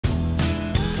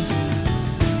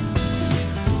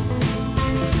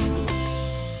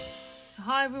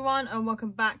Hi everyone and welcome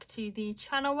back to the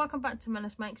channel. Welcome back to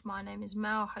Melus Makes. My name is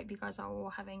Mel. Hope you guys are all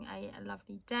having a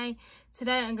lovely day.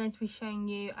 Today I'm going to be showing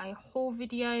you a haul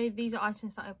video. These are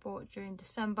items that I bought during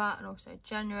December and also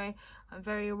January. I'm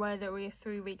very aware that we are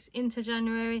 3 weeks into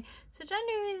January, so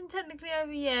January isn't technically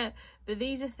over yet, but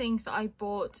these are things that I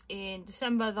bought in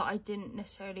December that I didn't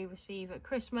necessarily receive at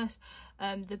Christmas,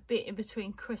 the bit in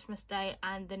between Christmas Day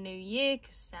and the New Year,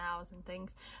 because sales and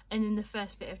things, and then the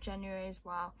first bit of January as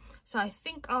well. So I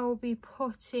think I will be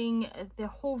putting the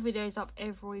haul videos up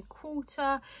every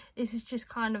quarter. This is just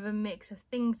kind of a mix of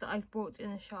things that I've bought in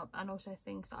the shop and also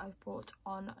things that I've bought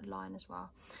online as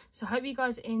well. So I hope you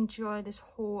guys enjoy this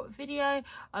haul video.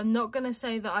 I'm not going to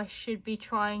say that I should be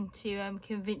trying to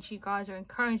convince you guys or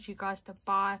encourage you guys to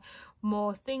buy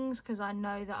more things, because I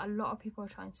know that a lot of people are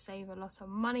trying to save a lot of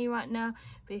money right now.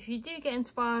 But if you do get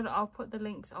inspired, I'll put the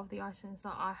links of the items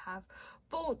that I have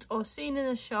bought or seen in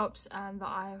the shops that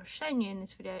I have shown you in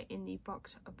this video in the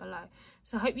box below.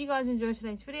 So I hope you guys enjoyed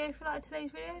today's video. If you like today's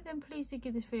video, then please do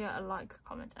give this video a like,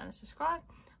 comment and a subscribe,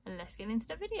 and let's get into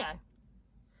the video.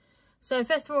 So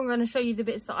first of all, I'm going to show you the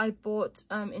bits that I bought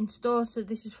in store. So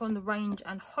this is from the range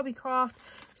and Hobbycraft.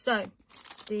 So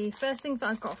the first things that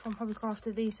I got from Hobbycraft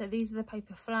are these. So these are the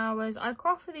paper flowers. I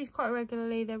craft with these quite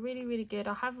regularly. They're really good.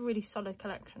 I have a really solid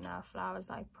collection now of flowers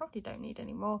that I probably don't need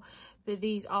anymore, but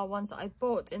these are ones that I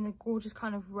bought in the gorgeous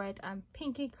kind of red and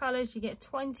pinky colours. You get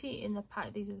 20 in the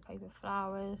pack. These are the paper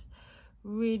flowers.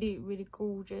 Really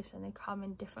gorgeous, and they come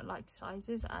in different like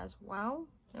sizes as well.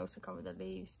 They also come with the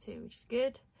leaves too, which is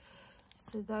good.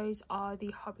 So those are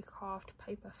the Hobbycraft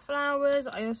paper flowers.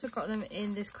 I also got them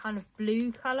in this kind of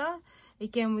blue colour.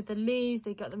 Again with the leaves,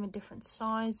 they got them in different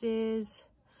sizes.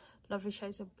 Lovely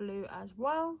shades of blue as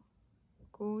well.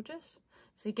 Gorgeous.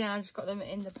 So again, I just got them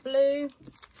in the blue.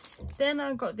 Then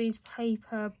I got these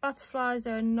paper butterflies.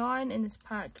 There are 9 in this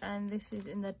pack, and this is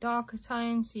in the darker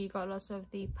tone. So you got lots of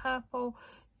the purple,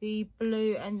 the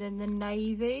blue, and then the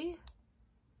navy.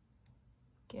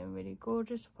 Again, really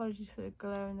gorgeous. Apologies for the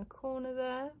glow in the corner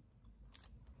there.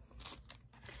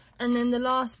 And then the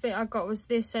last bit I got was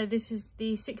this. So this is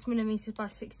the 6mm by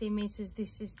 16mm.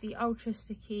 This is the ultra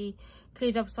sticky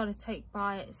clear double-sided tape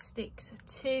by Sticks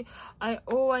 2. I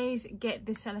always get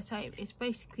this sellotape. It's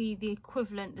basically the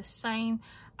equivalent, the same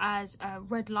as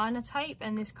red liner tape,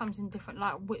 and this comes in different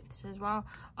like widths as well.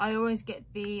 I always get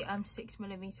the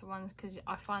 6mm ones because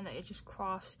I find that it just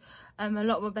crafts a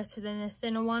lot more better than the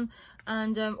thinner one,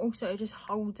 and also it just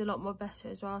holds a lot more better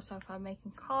as well. So if I'm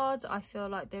making cards, I feel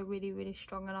like they're really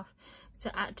strong enough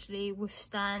to actually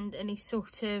withstand any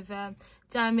sort of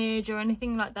damage or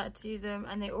anything like that to them,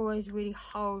 and they always really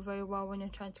hold very well when you're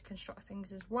trying to construct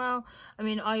things as well. I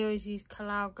mean, I always use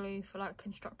Floral glue for like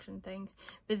construction things,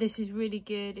 but this is really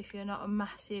good if you're not a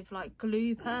massive like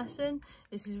glue person.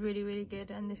 This is really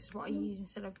good, and this is what I use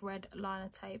instead of red liner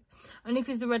tape, only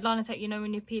because the red liner tape, you know,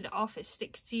 when you peel it off it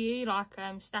sticks to you like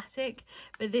static,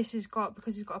 but this has got,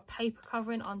 because it's got a paper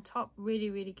covering on top,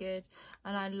 really good,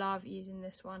 and I love using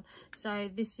this one. So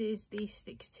this is the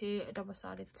Sticks 2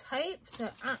 double-sided tape. So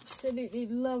absolutely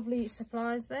lovely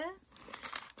supplies there.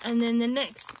 And then the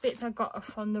next bits I got are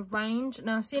from the range.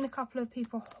 Now I've seen a couple of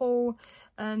people haul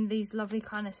these lovely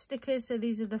kind of stickers. So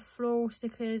these are the floral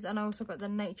stickers, and I also got the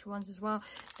nature ones as well.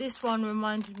 This one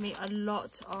reminded me a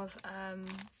lot of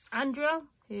Andrea,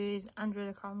 who is Andrea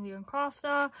the Colombian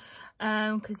Crafter,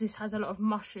 because this has a lot of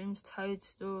mushrooms,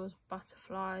 toadstools,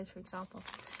 butterflies, for example.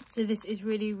 So this is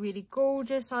really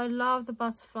gorgeous. I love the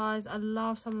butterflies. I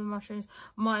love some of the mushrooms.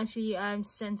 I might actually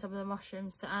send some of the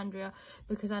mushrooms to Andrea,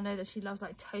 because I know that she loves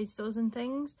like toadstools and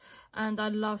things, and I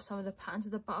love some of the patterns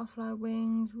of the butterfly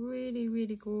wings.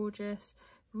 Really gorgeous,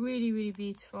 really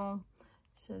beautiful.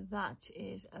 So that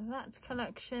is that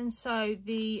collection. So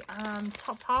the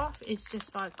top half is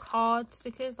just like card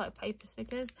stickers, like paper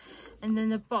stickers, and then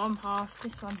the bottom half,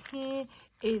 this one here,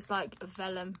 is like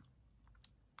vellum,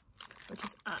 which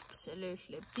is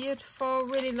absolutely beautiful.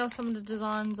 Really love some of the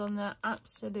designs on there,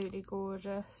 absolutely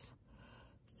gorgeous.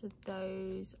 So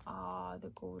those are the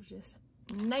gorgeous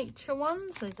nature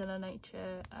ones. Those are the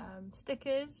nature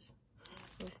stickers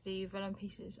with the vellum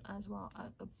pieces as well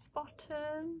at the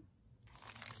bottom.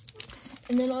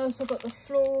 And then I also got the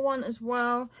floral one as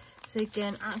well. So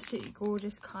again, absolutely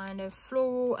gorgeous kind of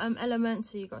floral elements.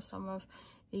 So you got some of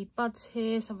the buds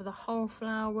here, some of the whole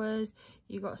flowers,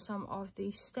 you got some of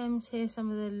the stems here,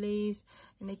 some of the leaves,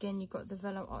 and again you got the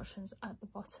vellum options at the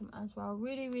bottom as well.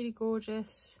 Really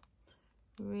gorgeous,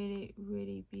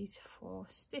 really beautiful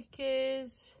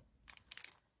stickers.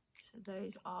 So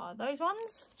those are those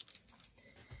ones.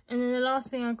 And then the last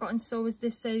thing I got in store was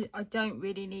this. So I don't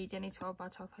really need any 12 by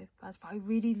 12 paper pads, but I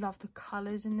really love the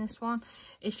colours in this one.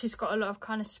 It's just got a lot of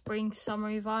kind of spring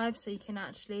summery vibes, so you can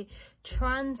actually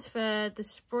transfer the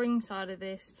spring side of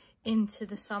this into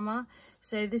the summer.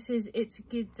 So this is It's a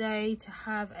Good Day to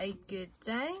Have a Good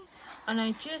Day. And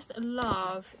I just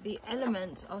love the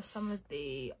elements of some of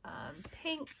the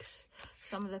pinks,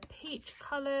 some of the peach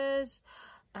colours,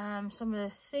 some of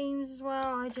the themes as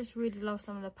well. I just really love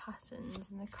some of the patterns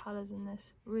and the colours in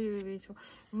this. Really, really beautiful.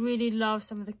 Really love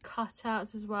some of the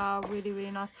cutouts as well. Really,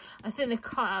 really nice. I think the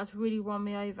cutouts really won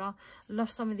me over. I love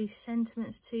some of these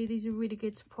sentiments too. These are really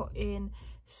good to put in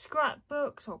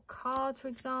scrapbooks or cards, for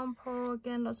example.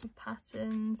 Again, lots of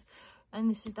patterns. And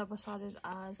this is double-sided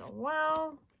as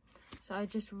well. So I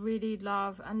just really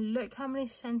love, and look how many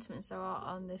sentiments there are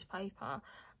on this paper.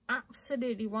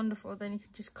 Absolutely wonderful. Then you can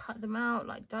just cut them out,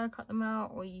 like die cut them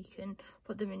out, or you can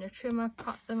put them in a trimmer,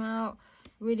 cut them out.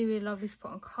 Really, really lovely to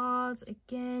put on cards.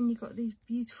 Again, you've got these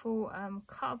beautiful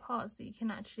cut parts that you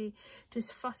can actually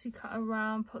just fussy cut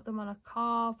around, put them on a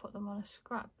card, put them on a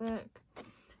scrapbook.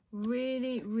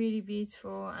 Really, really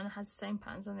beautiful, and it has the same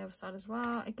patterns on the other side as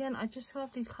well. Again, I just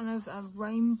love these kind of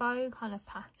rainbow kind of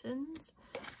patterns.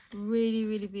 Really,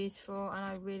 really beautiful,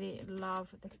 and I really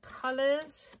love the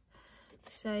colours.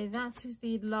 So that is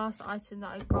the last item that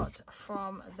I got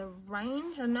from the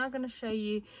range. I'm now going to show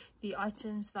you the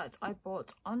items that I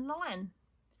bought online.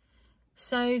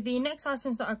 So the next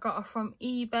items that I got are from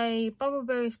eBay: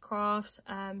 Bumbleberry Crafts,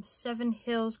 7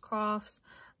 Hills Crafts,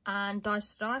 and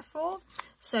Dice to Die For.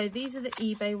 So these are the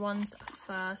eBay ones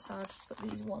first. So I'll just put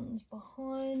these ones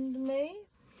behind me.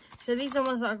 So these are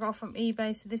ones that I got from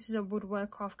eBay. So this is a Woodware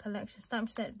Craft Collection stamp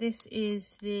set. This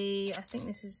is the, I think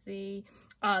this is the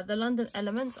London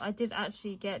Elements. I did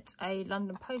actually get a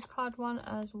London postcard one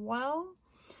as well.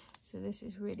 So this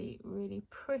is really, really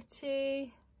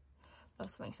pretty. I'll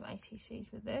have to make some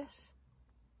ATCs with this.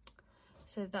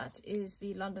 So that is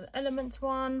the London Elements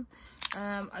one.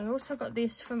 I also got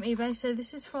this from eBay. So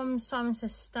this is from Simon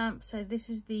Says Stamp. So this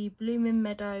is the Blooming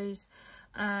Meadows,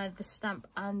 the stamp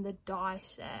and the die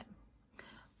set.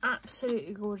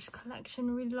 Absolutely gorgeous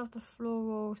collection. Really love the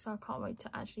floral, so I can't wait to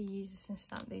actually use this and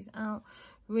stamp these out.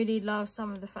 Really love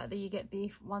some of the fact that you get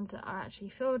the ones that are actually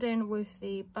filled in with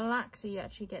the black, so you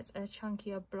actually get a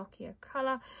chunkier, blockier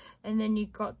colour. And then you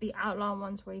got the outline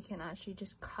ones where you can actually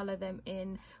just colour them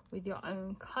in with your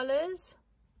own colours.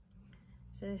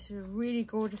 So this is a really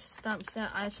gorgeous stamp set.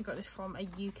 I actually got this from a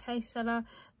UK seller,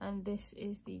 and this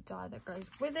is the die that goes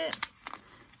with it.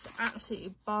 It's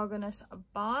absolutely bargainous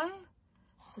buy.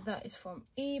 So that is from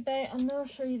eBay, and then I'll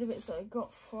show you the bits that I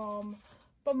got from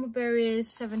Bumbleberries,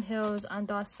 7 Hills, and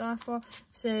Dice to Die For.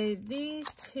 So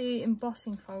these two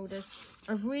embossing folders,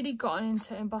 I've really gotten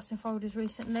into embossing folders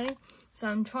recently. So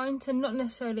I'm trying to not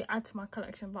necessarily add to my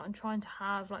collection, but I'm trying to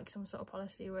have like some sort of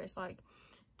policy where it's like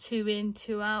 2 in,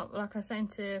 2 out. Like I was saying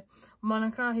to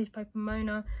Monica, who's Paper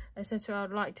Mona, I said to her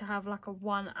I'd like to have like a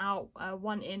 1 out,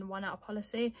 1 in, 1 out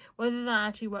policy. Whether that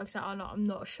actually works out or not, I'm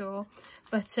not sure.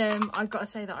 But I've got to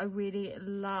say that I really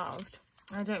loved,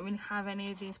 I don't really have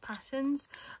any of these patterns.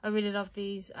 I really love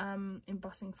these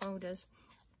embossing folders.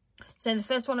 So the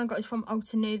first one I got is from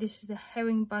Altenew. This is the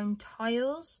herringbone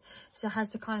tiles. So it has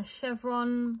the kind of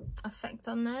chevron effect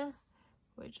on there,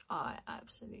 which I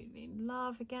absolutely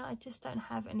love. Again, I just don't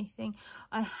have anything.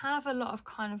 I have a lot of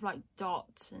kind of like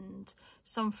dots and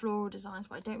some floral designs,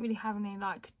 but I don't really have any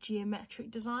like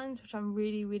geometric designs, which I'm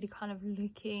really, really kind of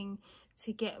looking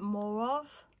to get more of.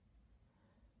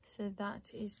 So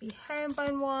that is the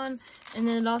herringbone one. And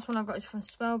then the last one I got is from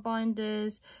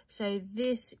Spellbinders. So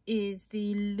this is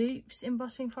the loops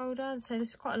embossing folder. So this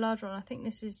is quite a large one. I think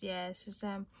this is, yeah, this is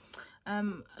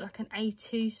like an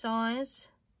A2 size.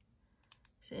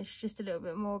 So it's just a little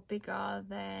bit more bigger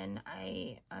than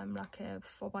a like a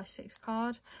 4x6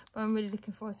 card, but I'm really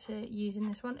looking forward to using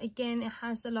this one. Again, it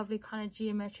has the lovely kind of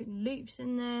geometric loops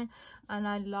in there, and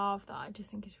I love that. I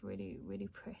just think it's really, really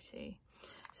pretty.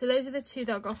 So those are the two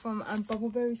that I got from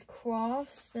Bumbleberry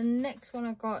Crafts. The next one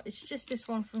I got is just this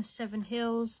one from 7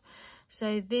 Hills.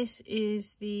 So this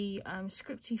is the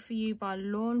Scripty For You by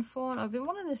Lawnfawn. I've been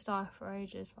wanting this die for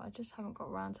ages, but I just haven't got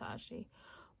around to actually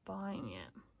buying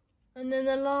it. And then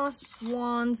the last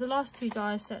ones, the last 2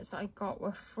 die sets that I got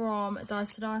were from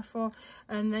Dice to Die For,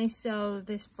 and they sell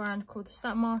this brand called the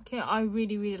Stamp Market. I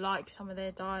really, really like some of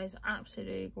their dies,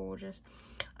 absolutely gorgeous.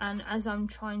 And as I'm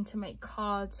trying to make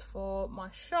cards for my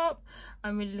shop,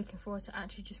 I'm really looking forward to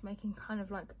actually just making kind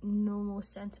of like normal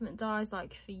sentiment dies,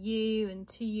 like for you and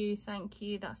to you, thank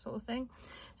you, that sort of thing.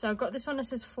 So I've got this one that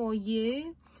says for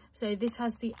you. So this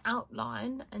has the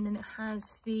outline, and then it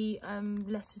has the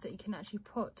letters that you can actually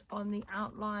put on the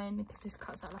outline, because this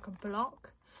cuts out like a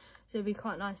block. So it'd be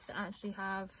quite nice to actually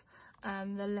have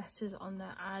the letters on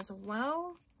there as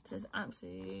well. So it's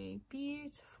absolutely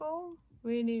beautiful,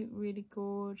 really, really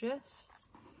gorgeous.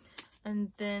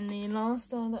 And then the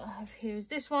last one that I have here is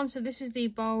this one. So this is the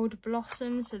Bold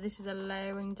Blossom. So this is a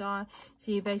layering die.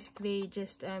 So you basically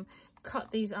just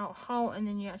cut these out whole, and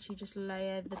then you actually just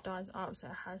layer the dies up. So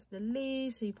it has the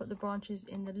leaves, so you put the branches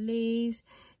in the leaves,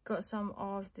 got some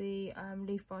of the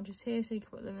leaf branches here, so you can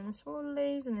put them in the smaller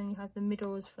leaves, and then you have the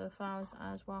middles for the flowers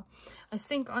as well. I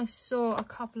think I saw a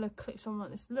couple of clips on what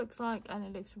this looks like, and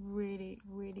it looks really,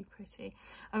 really pretty.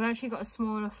 I've actually got a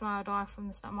smaller flower die from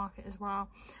the snack market as well,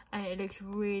 and it looks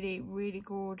really, really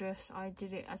gorgeous. I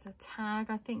did it as a tag,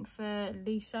 I think, for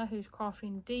Lisa, who's Crafty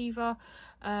Diva.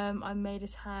 I made a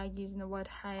tag using the word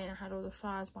hey, and I had all the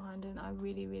flowers behind it, and I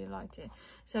really, really liked it.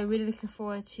 So really looking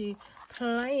forward to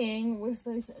playing with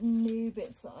those new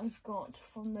bits that I've got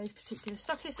from those particular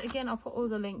stockists. Again, I'll put all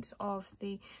the links of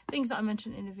the things that I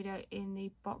mentioned in the video in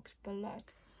the box below.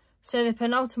 So the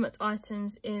penultimate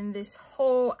items in this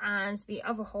haul, and the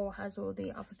other haul has all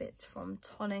the other bits from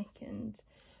Tonic and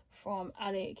from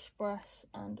AliExpress,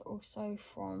 and also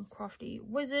from Crafty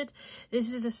Wizard.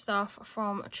 This is the stuff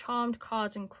from Charmed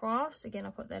Cards and Crafts. Again,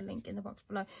 I'll put their link in the box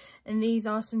below. And these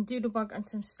are some Doodlebug and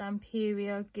some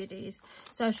Stamperia goodies.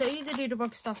 So I'll show you the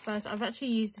Doodlebug stuff first. I've actually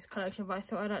used this collection, but I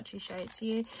thought I'd actually show it to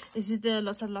you. This is the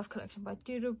Lots of Love collection by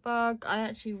Doodlebug. I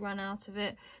actually ran out of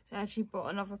it, so I actually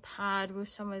bought another pad with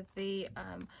some of the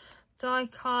die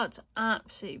cuts.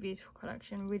 Absolutely beautiful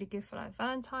collection, really good for like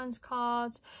Valentine's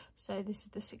cards. So this is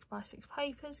the 6x6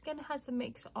 papers. Again, it has the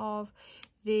mix of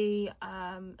the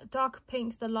darker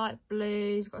pinks, the light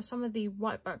blues, got some of the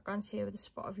white backgrounds here with a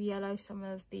spot of yellow, some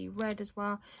of the red as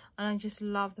well, and I just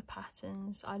love the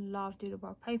patterns. I love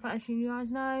Doodlebug paper, as you guys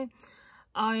know.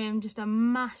 I am just a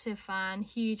massive fan,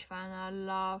 huge fan. I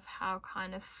love how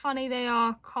kind of funny they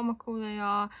are, comical they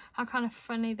are, how kind of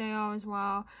friendly they are as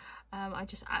well. I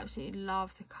just absolutely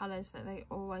love the colours that they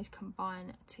always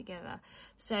combine together.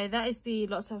 So that is the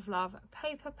Lots of Love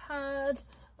paper pad.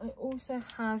 I also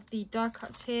have the die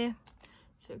cuts here.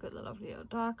 So we've got the lovely little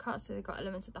die cuts. So they've got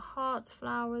elements of the hearts,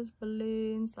 flowers,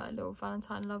 balloons, like little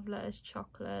Valentine love letters,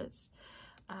 chocolates,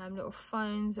 little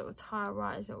phones, little tire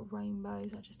writers, little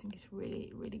rainbows. I just think it's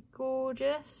really, really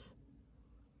gorgeous.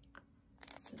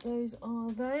 So those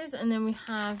are those, and then we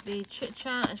have the Chit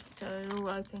Chat. As you can tell, they're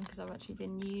all open because I've actually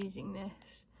been using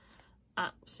this.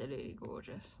 Absolutely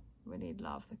gorgeous. Really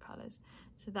love the colours.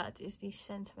 So that is the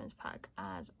sentiments pack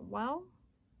as well.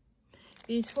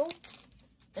 Beautiful.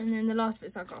 And then the last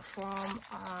bits I got from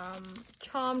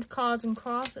Charmed Cards and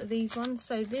Crafts are these ones.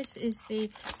 So this is the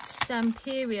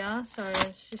Stamperia. Sorry,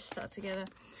 let's just start together.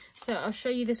 So I'll show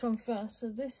you this one first. So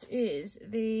this is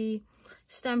the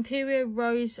Stamperia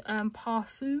Rose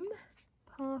Parfum.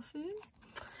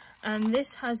 And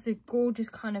this has the gorgeous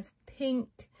kind of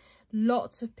pink,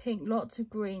 lots of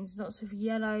greens, lots of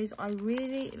yellows. I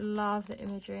really love the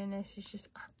imagery in this. It's just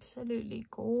absolutely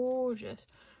gorgeous.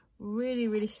 Really,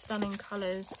 really stunning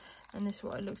colours. And this is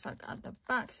what it looks like at the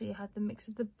back. So you have the mix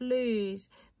of the blues,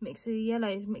 mix of the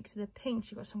yellows, mix of the pinks.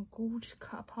 You've got some gorgeous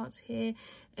cut parts here.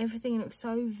 Everything looks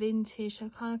so vintage, so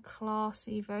kind of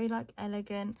classy, very like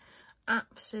elegant.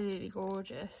 Absolutely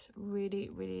gorgeous. Really,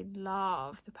 really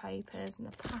love the papers and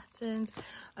the patterns.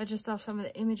 I just love some of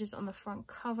the images on the front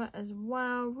cover as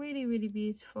well. Really, really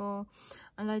beautiful.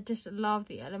 And I just love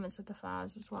the elements of the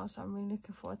flowers as well. So I'm really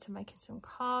looking forward to making some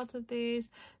cards of these.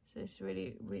 So it's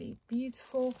really, really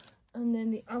beautiful. And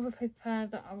then the other paper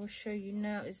that I will show you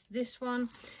now is this one.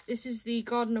 This is the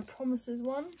Garden of Promises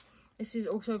one. This is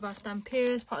also by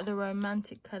Stamperia, as part of the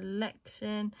Romantic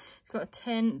collection. It's got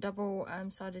 10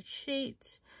 double-sided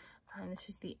sheets, and this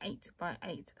is the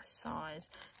 8x8 size.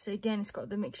 So again, it's got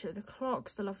the mixture of the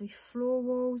clocks, the lovely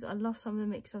florals. I love some of the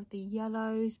mix of the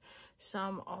yellows,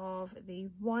 some of the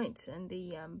whites and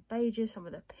the beiges, some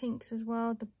of the pinks as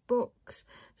well, the books,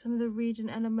 some of the region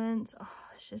elements. Oh,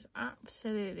 it's just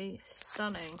absolutely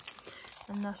stunning.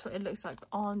 And that's what it looks like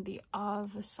on the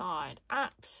other side.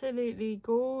 Absolutely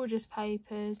gorgeous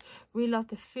papers. We love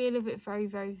the feel of it, very,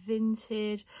 very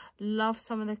vintage. Love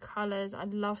some of the colours. I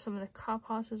love some of the cut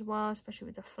parts as well, especially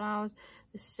with the flowers,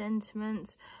 the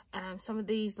sentiments. Some of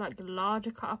these like the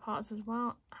larger cut parts as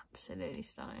well. Absolutely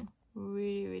stunning.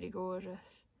 Really, really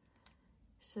gorgeous.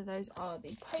 So those are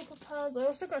the paper pads. I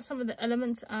also got some of the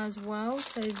elements as well.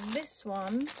 So this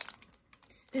one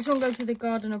goes with the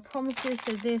Garden of Promises.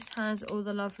 So this has all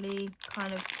the lovely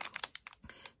kind of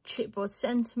chipboard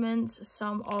sentiments,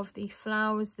 some of the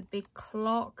flowers, the big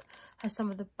clock, has some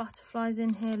of the butterflies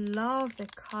in here. Love the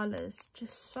colours,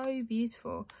 just so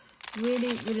beautiful.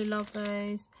 Really love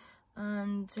those.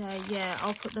 And yeah,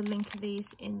 I'll put the link of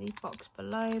these in the box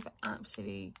below. But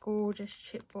absolutely gorgeous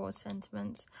chipboard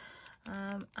sentiments.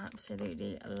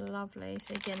 Absolutely lovely.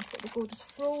 So again, it's got the gorgeous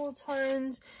floral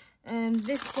tones. And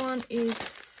this one is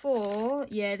for,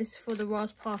 yeah, this is for the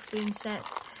Rose Parfum set.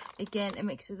 Again, a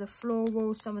mix of the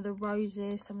floral, some of the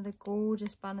roses, some of the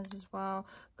gorgeous banners as well.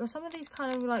 Got some of these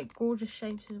kind of like gorgeous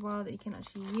shapes as well that you can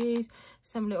actually use.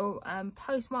 Some little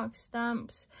postmark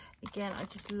stamps. Again, I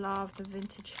just love the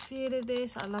vintage feel of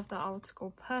this. I love the old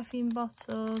school perfume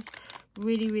bottles.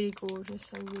 Really gorgeous,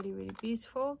 so really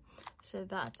beautiful. So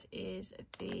that is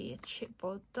the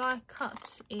chipboard die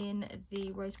cuts in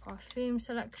the Rose Parfum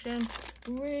selection.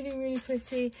 Really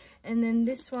pretty. And then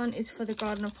this one is for the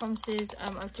Garden of Promises.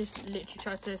 I've just literally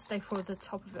tried to staple the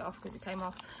top of it off because it came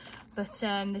off. But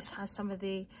this has some of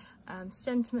the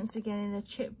sentiments again in the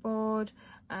chipboard,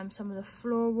 some of the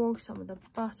floral, some of the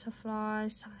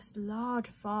butterflies, some of this large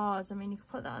vase. I mean, you could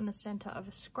put that on the center of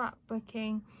a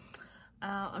scrapbooking.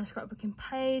 On a scrapbooking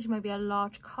page, maybe a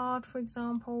large card, for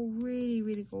example.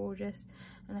 Really gorgeous,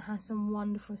 and it has some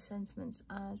wonderful sentiments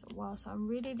as well. So I'm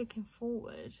really looking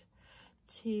forward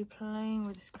to playing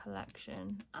with this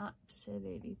collection.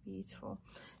 Absolutely beautiful.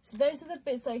 So those are the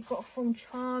bits I got from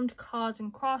Charned Cards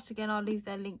and Crafts. Again, I'll leave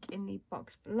their link in the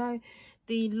box below.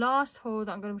 The last haul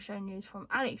that I'm going to be showing you is from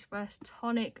AliExpress,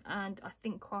 Tonic, and I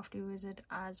think Crafty Wizard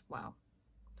as well.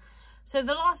 So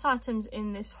the last items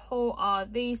in this haul are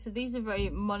these. So these are very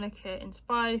Monica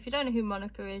inspired. If you don't know who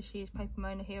Monica is, she's Paper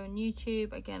Mona here on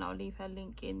YouTube. Again, I'll leave her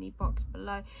link in the box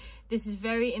below. This is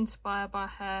very inspired by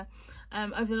her.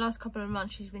 Over the last couple of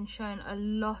months, she's been showing a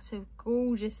lot of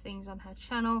gorgeous things on her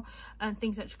channel, and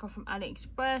things that she got from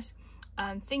AliExpress.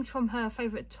 Things from her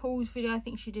favourite tools video I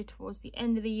think she did towards the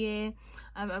end of the year.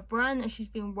 A brand that she's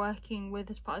been working with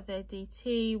as part of their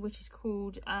DT, which is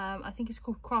called, I think it's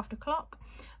called Craft O'Clock.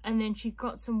 And then she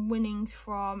got some winnings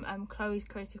from Chloe's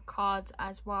Creative Cards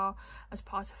as well, as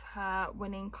part of her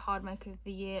winning Card Maker of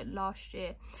the Year last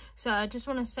year. So I just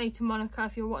want to say to Monica,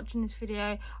 if you're watching this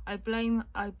video, I blame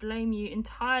you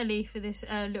entirely for this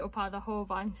little part of the haul,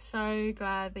 but I'm so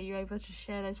glad that you're able to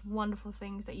share those wonderful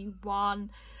things that you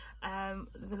won.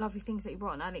 The lovely things that you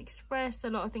brought on AliExpress, a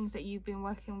lot of things that you've been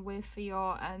working with for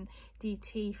your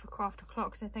DT for Craft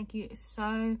O'Clock. So thank you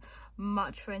so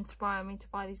much for inspiring me to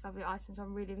buy these lovely items.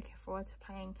 I'm really looking forward to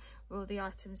playing with all the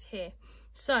items here.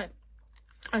 So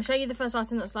I'll show you the first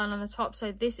item that's lying on the top.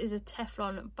 So this is a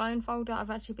Teflon bone folder.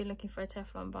 I've actually been looking for a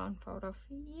Teflon bone folder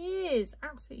for years,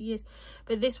 absolutely years.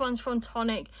 But this one's from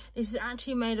Tonic. This is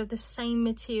actually made of the same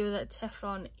material that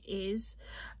Teflon is.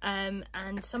 And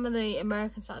some of the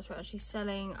American sites were actually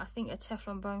selling, I think, a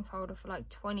Teflon bone folder for like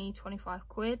 20-25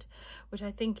 quid, which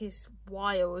I think is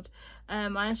wild.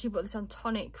 I actually bought this on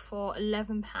Tonic for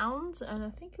 £11, and I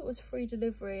think it was free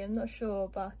delivery, I'm not sure,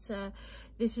 but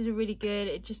this is really good.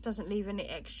 It just doesn't leave any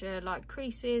extra like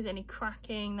creases, any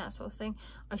cracking, that sort of thing.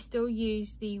 I still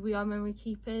use the We Are Memory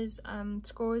Keepers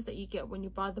scorers that you get when you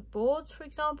buy the boards, for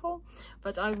example,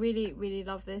 but I really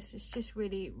love this. It's just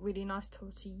really nice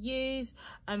tool to use.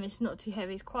 It's not too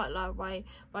heavy, it's quite lightweight,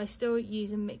 but I still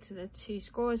use a mix of the two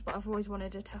scorers. But I've always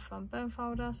wanted a Teflon bone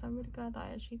folder, so I'm really glad that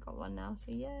I actually got one now.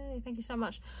 So yay, thank you so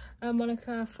much,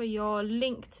 Monica, for your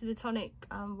link to the Tonic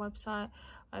website.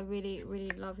 I really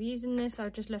love using this.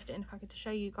 I've just left it in the packet to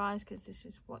show you guys, because this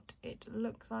is what it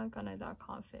looks like. I know that I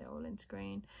can't fit it all in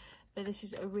screen, but this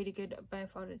is a really good bone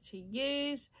folder to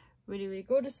use. Really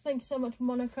gorgeous. Thank you so much,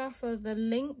 Monica, for the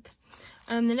link.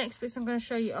 The next bits I'm going to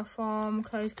show you are from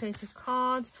Chloe's Creative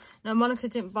Cards. Now, Monica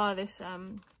didn't buy this.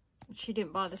 She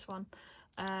didn't buy this one.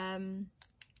 And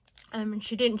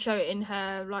she didn't show it in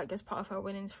her, like, as part of her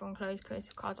winnings from Chloe's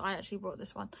Creative Cards. I actually bought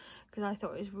this one because I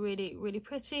thought it was really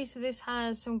pretty. So this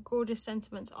has some gorgeous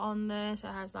sentiments on there. So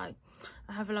it has like,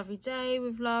 I have a lovely day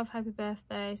with love, happy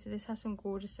birthday. So this has some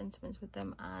gorgeous sentiments with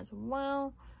them as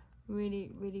well.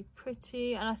 Really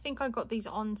pretty. And I think I got these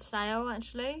on sale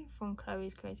actually from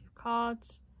Chloe's Creative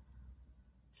Cards,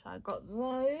 so I got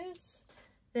those.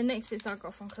 The next bits I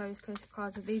got from Chloe's Creative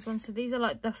Cards are these ones. So these are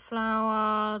like the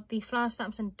flower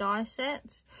stamps and die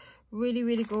sets.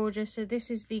 Really gorgeous. So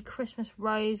this is the Christmas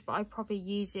rose, but I probably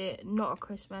use it not at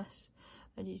Christmas,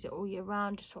 I'd use it all year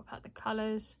round, just swap out the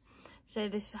colours. So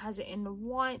this has it in the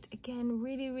white, again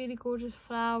really gorgeous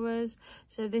flowers.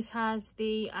 So this has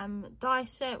the die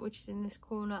set, which is in this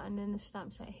corner, and then the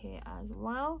stamp set here as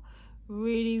well.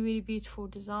 Really beautiful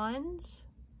designs,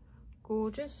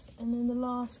 gorgeous. And then the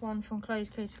last one from Chloe's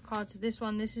Creative Cards is this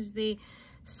one. This is the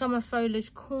summer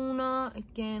foliage corner.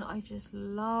 Again, I just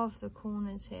love the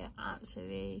corners here,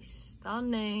 absolutely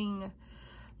stunning.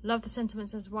 Love the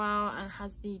sentiments as well, and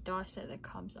has the die set that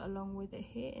comes along with it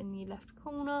here in the left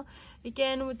corner.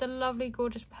 Again, with the lovely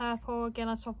gorgeous purple. Again,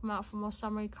 I swap them out for more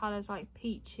summery colours like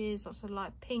peaches, lots of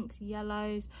light pinks,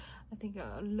 yellows. I think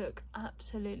it'll look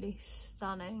absolutely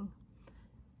stunning.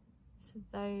 So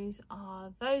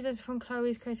those are from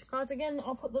Chloe's Creative Cards. Again,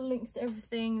 I'll put the links to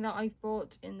everything that I've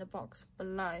bought in the box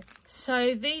below.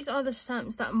 So these are the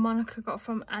stamps that Monica got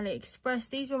from AliExpress.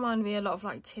 These remind me a lot of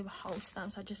like Tim Holtz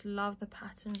stamps. I just love the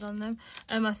patterns on them.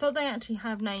 I thought they actually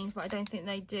have names, but I don't think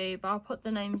they do. But I'll put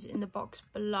the names in the box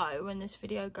below when this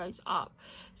video goes up.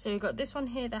 So we've got this one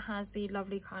here that has the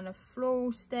lovely kind of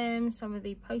floral stems, some of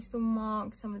the postal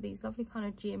marks, some of these lovely kind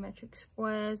of geometric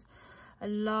squares. I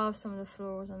love some of the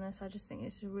florals on this. I just think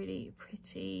it's a really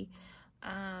pretty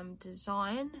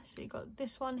design. So you've got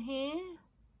this one here,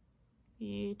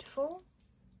 beautiful.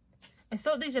 I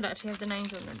thought these would actually have the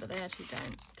names on them, but they actually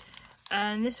don't.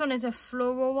 And this one is a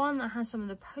floral one that has some of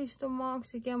the postal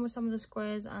marks, again with some of the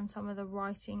squares and some of the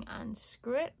writing and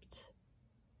script.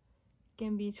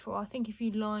 Again, beautiful. I think if you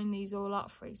line these all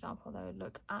up, for example, they would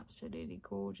look absolutely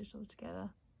gorgeous all together.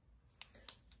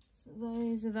 So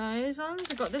those are those ones.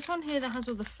 I've got this one here that has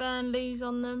all the fern leaves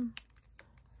on them.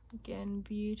 Again,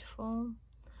 beautiful.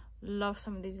 Love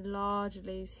some of these large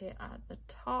leaves here at the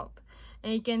top.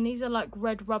 And again, these are like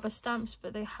red rubber stamps,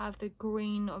 but they have the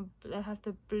green, or they have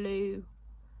the blue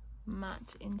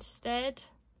matte instead.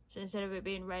 So instead of it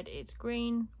being red, it's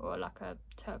green, or like a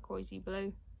turquoisey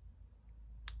blue.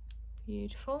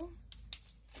 Beautiful.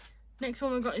 Next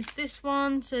one we've got is this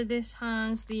one. So this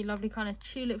has the lovely kind of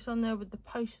tulips on there with the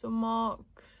postal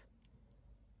marks.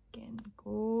 Again,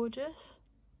 gorgeous.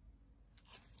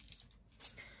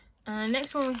 And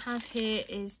next one we have here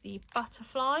is the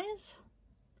butterflies.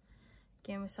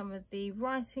 Again, with some of the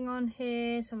writing on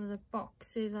here, some of the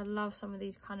boxes. I love some of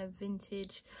these kind of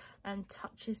vintage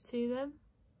touches to them.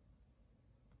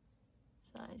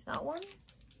 So that is that one.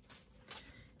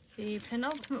 The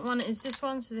penultimate one is this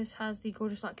one. So this has the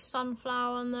gorgeous like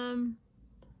sunflower on them.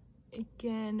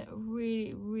 Again,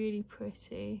 really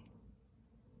pretty,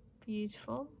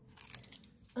 beautiful.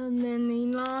 And then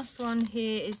the last one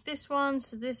here is this one.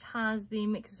 So this has the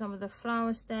mix of some of the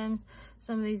flower stems,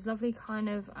 some of these lovely kind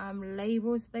of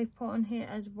labels they put on here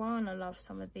as well. And I love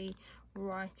some of the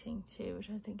writing too, which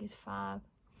I think is fab.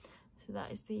 So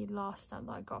that is the last stamp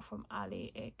that I got from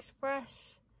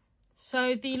AliExpress.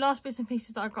 So the last bits and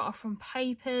pieces that I got are from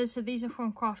papers. So these are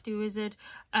from Crafty Wizard.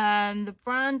 The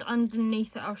brand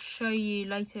underneath it I'll show you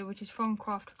later, which is from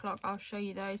Craft Clock. I'll show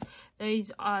you those.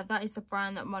 That is the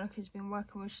brand that Monica's been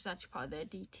working with, which is actually part of their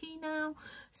DT now.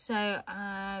 So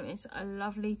it's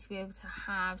lovely to be able to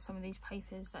have some of these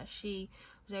papers that she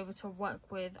was able to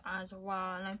work with as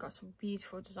well, and I've got some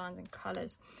beautiful designs and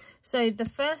colours. So the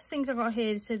first things I got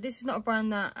here, so this is not a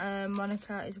brand that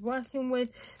Monica is working with,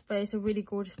 but it's a really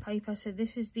gorgeous paper. So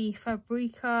this is the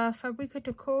Fabrica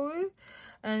Deco,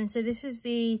 and so this is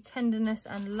the Tenderness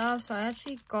and Love. So I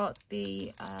actually got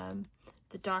the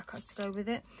die cuts to go with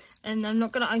it, and I'm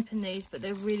not going to open these, but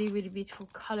they're really beautiful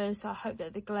colours. So I hope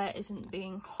that the glare isn't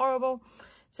being horrible.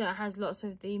 So it has lots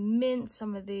of the mint,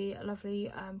 some of the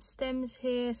lovely stems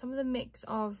here, some of the mix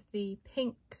of the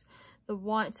pinks, the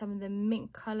white, some of the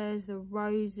mint colours, the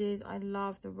roses. I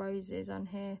love the roses on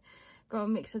here. Got a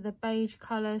mix of the beige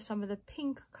colours, some of the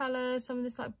pink colours, some of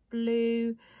this like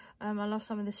blue. I love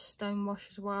some of the stonewash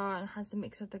as well, and it has the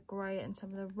mix of the grey and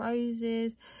some of the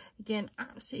roses. Again,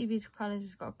 absolutely beautiful colours.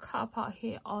 It's got a cut part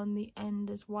here on the end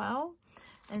as well.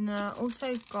 And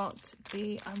also got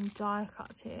the die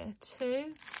cuts here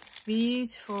too.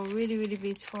 Beautiful, really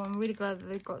beautiful. I'm really glad that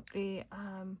they've got the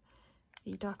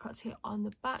die cuts here on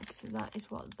the back. So that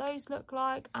is what those look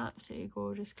like. Absolutely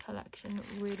gorgeous collection.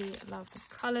 Really love the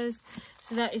colours.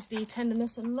 So that is the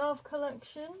Tenderness and Love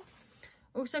collection.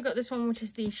 Also got this one, which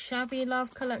is the Shabby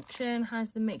Love collection.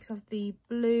 Has the mix of the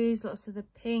blues, lots of the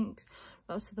pinks,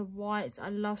 lots of the whites. I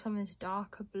love some of this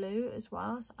darker blue as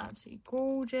well. It's absolutely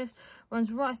gorgeous.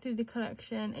 Runs right through the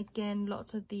collection. Again,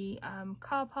 lots of the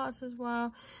car parts as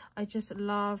well. I just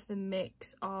love the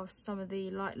mix of some of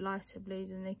the lighter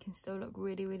blues, and they can still look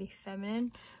really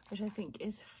feminine, which I think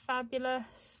is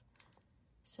fabulous.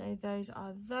 So those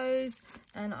are those.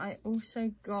 And I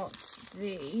also got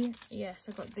the, yes,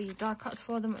 I got the die cuts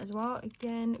for them as well.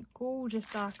 Again, gorgeous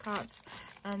die cuts.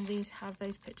 And these have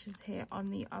those pictures here on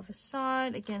the other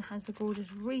side. Again, has the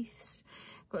gorgeous wreaths.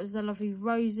 Got the lovely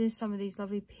roses, some of these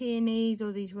lovely peonies,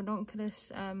 or these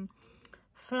ranunculus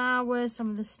flowers, some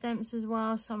of the stems as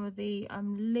well, some of the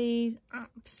leaves.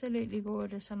 Absolutely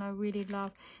gorgeous, and I really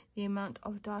love the amount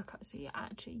of die cuts that you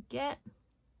actually get.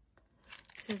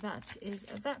 So that is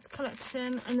that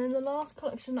collection. And then the last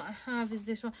collection that I have is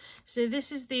this one. So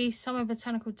this is the Summer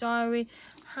Botanical Diary.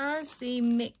 Has the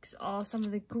mix of some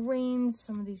of the greens,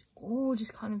 some of these gorgeous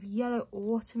kind of yellow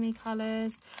autumny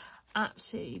colours.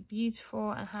 Absolutely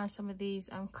beautiful, and has some of these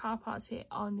car parts here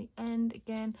on the end.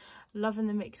 Again, loving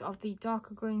the mix of the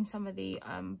darker green, some of the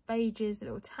beiges, the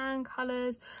little tan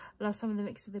colors. Love some of the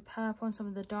mix of the purple and some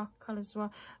of the dark colors as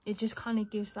well. It just kind of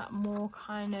gives that more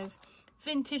kind of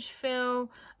vintage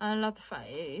feel, and I love the fact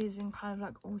it is in kind of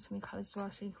like autumny colors as well,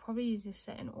 so you could probably use this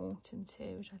set in autumn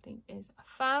too, which I think is a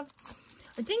fab.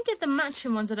 I didn't get the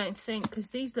matching ones, I don't think, because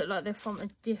these look like they're from a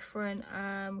different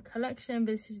collection,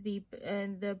 but this is the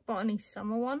Botany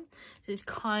Summer one, so it's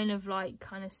kind of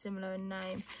similar in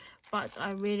name. But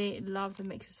I really love the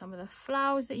mix of some of the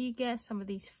flowers that you get, some of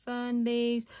these fern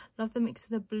leaves. Love the mix of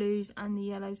the blues and the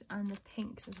yellows and the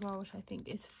pinks as well, which I think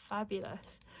is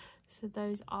fabulous. So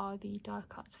those are the die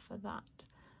cuts for that.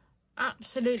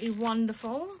 Absolutely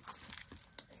wonderful.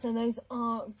 So those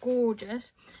are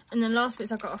gorgeous. And then last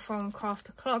bits I got from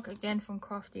Craft Clock, again from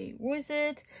Crafty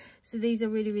Wizard. So these are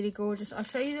really, really gorgeous. I'll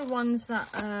show you the ones that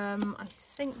I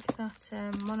think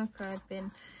that Monica had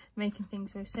been making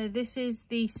things with. So this is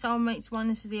the Soulmates one.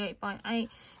 This is the 8x8.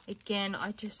 Again,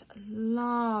 I just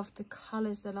love the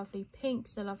colours, the lovely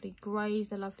pinks, the lovely greys,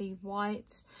 the lovely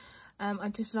whites. I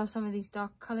just love some of these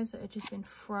dark colours that have just been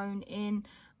thrown in.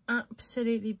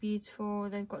 Absolutely beautiful.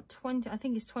 They've got 20, I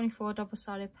think it's 24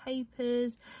 double-sided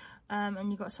papers, and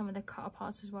you've got some of the cut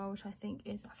parts as well, which I think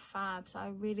is a fab. So I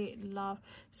really love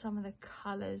some of the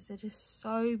colours. They're just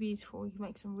so beautiful. You can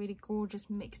make some really gorgeous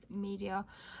mixed media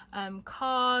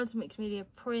cards, mixed media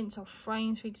prints or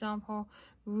frames, for example.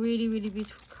 Really, really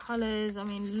beautiful colours. I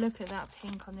mean, look at that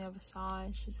pink on the other side.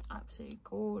 It's just absolutely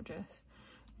gorgeous.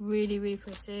 Really, really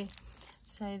pretty.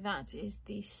 So that is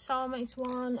the Soulmates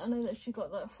one. I know that she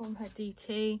got that from her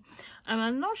DT.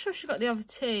 I'm not sure if she got the other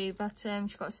two, but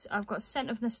I've got Scent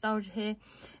of Nostalgia here.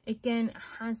 Again, it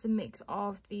has the mix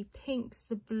of the pinks,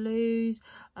 the blues.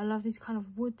 I love these kind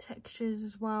of wood textures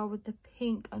as well with the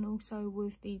pink and also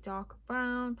with the darker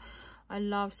brown. I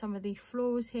love some of the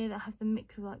florals here that have the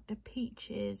mix of like the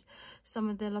peaches, some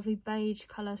of the lovely beige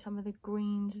colour, some of the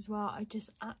greens as well. I just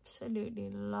absolutely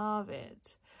love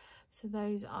it. So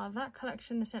those are that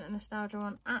collection, the Scent of Nostalgia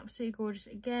one. Absolutely gorgeous.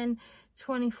 Again,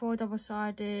 24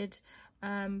 double-sided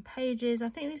pages. I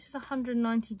think this is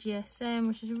 190 GSM,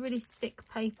 which is a really thick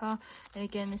paper. And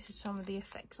again, this is some of the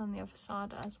effects on the other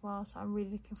side as well. So I'm really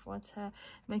looking forward to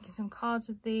making some cards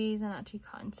with these and actually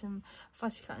cutting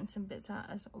some bits out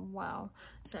as well.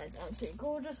 So it's absolutely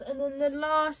gorgeous. And then the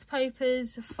last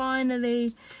papers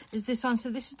finally is this one. So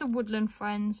this is the Woodland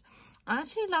Friends. I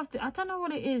actually love I don't know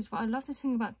what it is, but I love this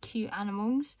thing about cute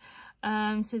animals.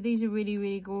 So these are really,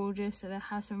 really gorgeous. So they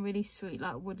have some really sweet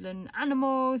like woodland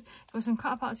animals. Got some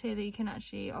cut parts here that you can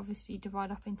actually obviously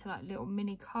divide up into like little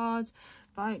mini cards.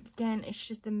 But again, it's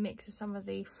just a mix of some of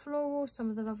the florals,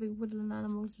 some of the lovely woodland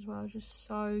animals as well. Just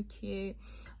so cute.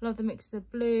 Love the mix of the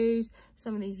blues,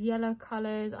 some of these yellow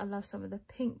colours. I love some of the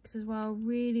pinks as well.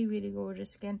 Really, really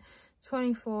gorgeous. Again,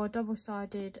 24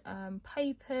 double-sided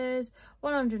papers,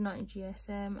 190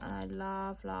 GSM, and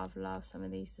I love some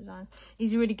of these designs.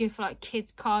 These are really good for like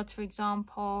kids cards, for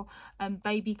example,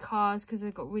 baby cards, because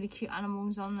they've got really cute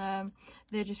animals on them.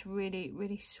 They're just really,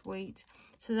 really sweet.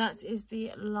 So that is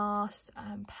the last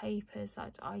papers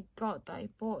that I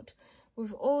bought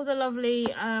with all the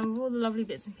lovely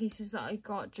bits and pieces that I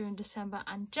got during December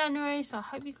and January. So I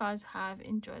hope you guys have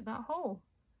enjoyed that haul.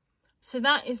 So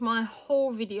that is my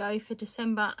haul video for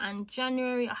December and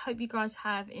January. I hope you guys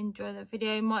have enjoyed that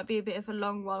video. It might be a bit of a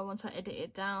long one once I edit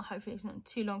it down. Hopefully it's not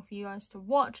too long for you guys to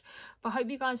watch. But I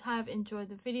hope you guys have enjoyed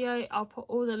the video. I'll put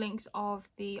all the links of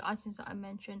the items that I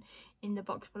mentioned in the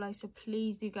box below. So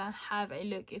please do go and have a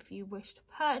look if you wish to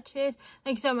purchase.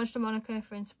 Thank you so much to Monica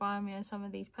for inspiring me on some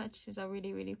of these purchases. I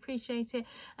really, really appreciate it.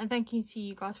 And thank you to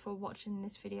you guys for watching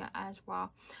this video as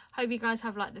well. Hope you guys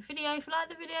have liked the video. If you like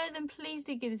the video, then please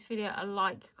do give this video a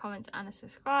like, comment and a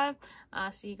subscribe.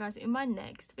 I'll see you guys in my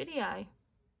next video.